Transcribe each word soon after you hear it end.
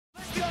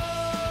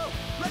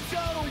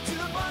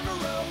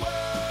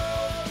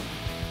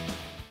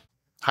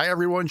Hi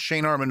everyone,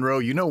 Shane R. Monroe.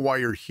 You know why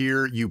you're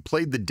here. You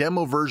played the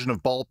demo version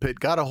of Ball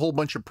Pit, got a whole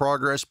bunch of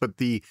progress, but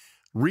the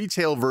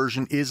retail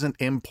version isn't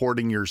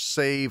importing your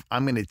save.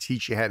 I'm going to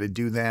teach you how to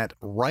do that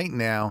right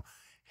now.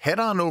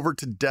 Head on over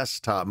to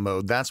desktop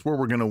mode. That's where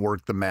we're going to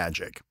work the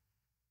magic.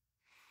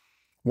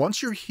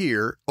 Once you're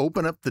here,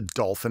 open up the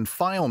Dolphin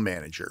file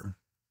manager.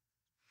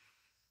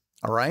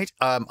 All right,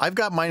 I've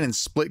got mine in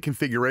split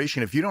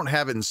configuration. If you don't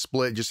have it in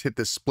split, just hit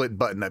the split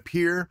button up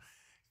here.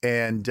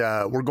 And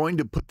we're going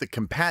to put the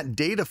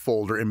CompatData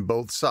folder in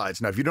both sides.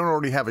 Now, if you don't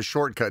already have a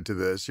shortcut to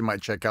this, you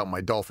might check out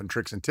my Dolphin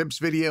tricks and tips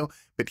video,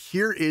 but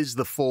here is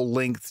the full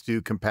link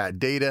to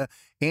CompatData,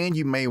 and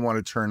you may want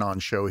to turn on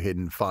show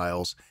hidden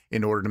files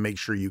in order to make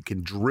sure you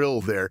can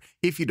drill there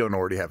if you don't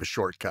already have a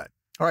shortcut.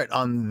 All right,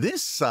 on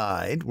this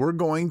side, we're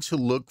going to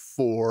look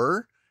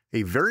for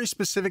a very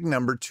specific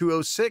number,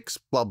 206,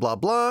 blah, blah,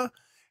 blah.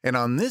 And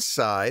on this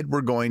side,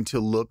 we're going to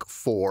look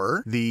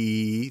for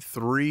the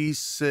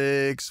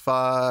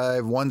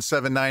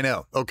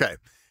 3651790. Okay,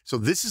 so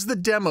this is the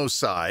demo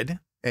side,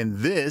 and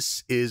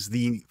this is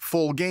the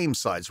full game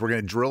side. So we're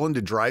going to drill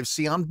into Drive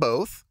C on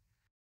both,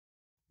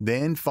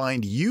 then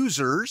find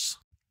users,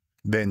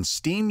 then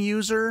Steam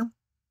user,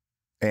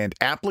 and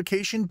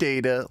application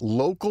data,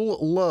 local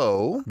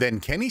low,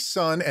 then Kenny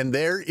Sun, and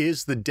there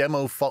is the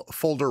demo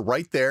folder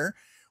right there.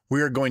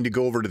 We are going to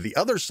go over to the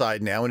other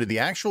side now, into the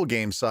actual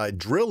game side,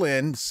 drill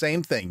in,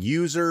 same thing,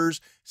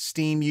 users,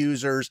 Steam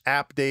users,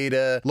 app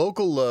data,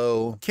 local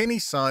low, Kenny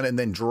Sun, and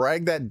then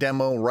drag that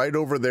demo right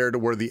over there to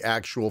where the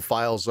actual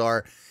files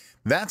are.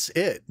 That's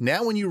it.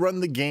 Now when you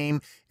run the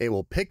game, it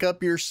will pick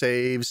up your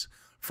saves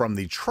from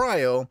the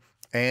trial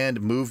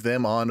and move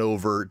them on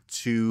over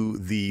to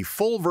the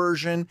full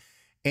version,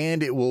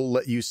 and it will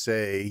let you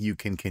say you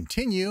can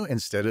continue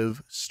instead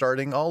of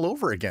starting all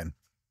over again.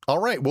 All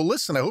right. Well,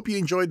 listen, I hope you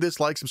enjoyed this.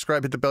 Like,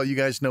 subscribe, hit the bell. You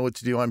guys know what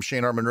to do. I'm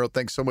Shane R. Monroe.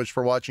 Thanks so much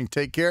for watching.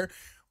 Take care.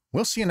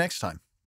 We'll see you next time.